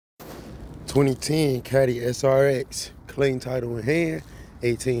2010 Caddy SRX, clean title in hand,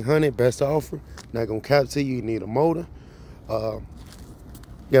 1800, best offer. Not gonna cap to you, you need a motor. Got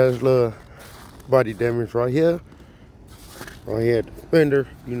this little body damage right here. Right here at the fender,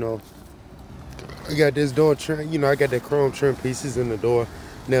 you know. I got this door trim, you know, I got that chrome trim pieces in the door.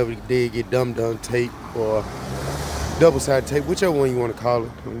 Never did get dum tape or double-sided tape, whichever one you want to call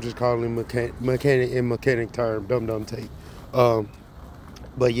it. I'm just calling it mechanic term, dum tape.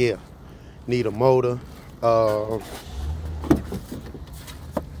 But yeah, need a motor.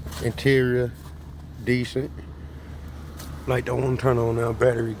 Interior, decent. Like the one turn on now,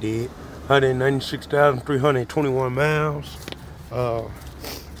 battery dead. 196,321 miles.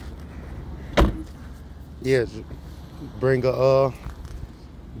 Yeah, bring a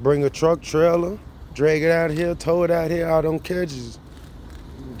truck trailer, drag it out of here, tow it out here. I don't care. Just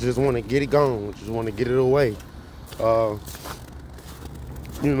want to get it gone. Just want to get it away. You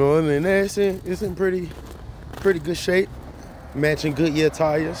know, I mean, it's in pretty good shape. Matching Goodyear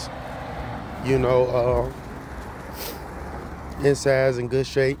tires. You know, inside's in good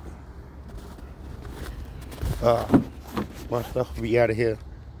shape. My stuff will be out of here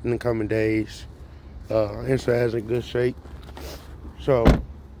in the coming days. Inside's in good shape. So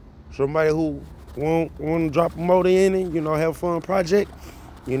somebody who want to drop a motor in it, you know, have a fun project,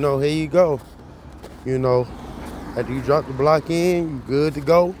 you know, here you go. You know, after you drop the block in, you good to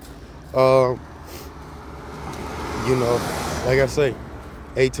go. You know, like I say,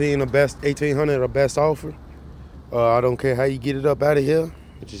 1800 the best offer. I don't care how you get it up out of here.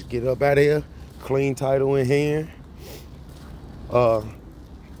 Just get up out of here, clean title in hand.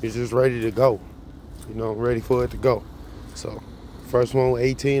 It's just ready to go. You know, ready for it to go. So, first one with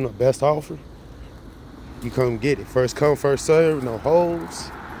 18 the best offer. You come get it. First come, first serve, no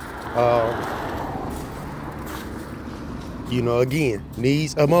holds. You know, again,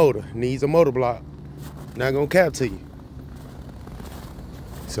 needs a motor block. Not gonna cap to you.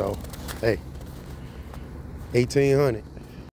 So, hey, 1800.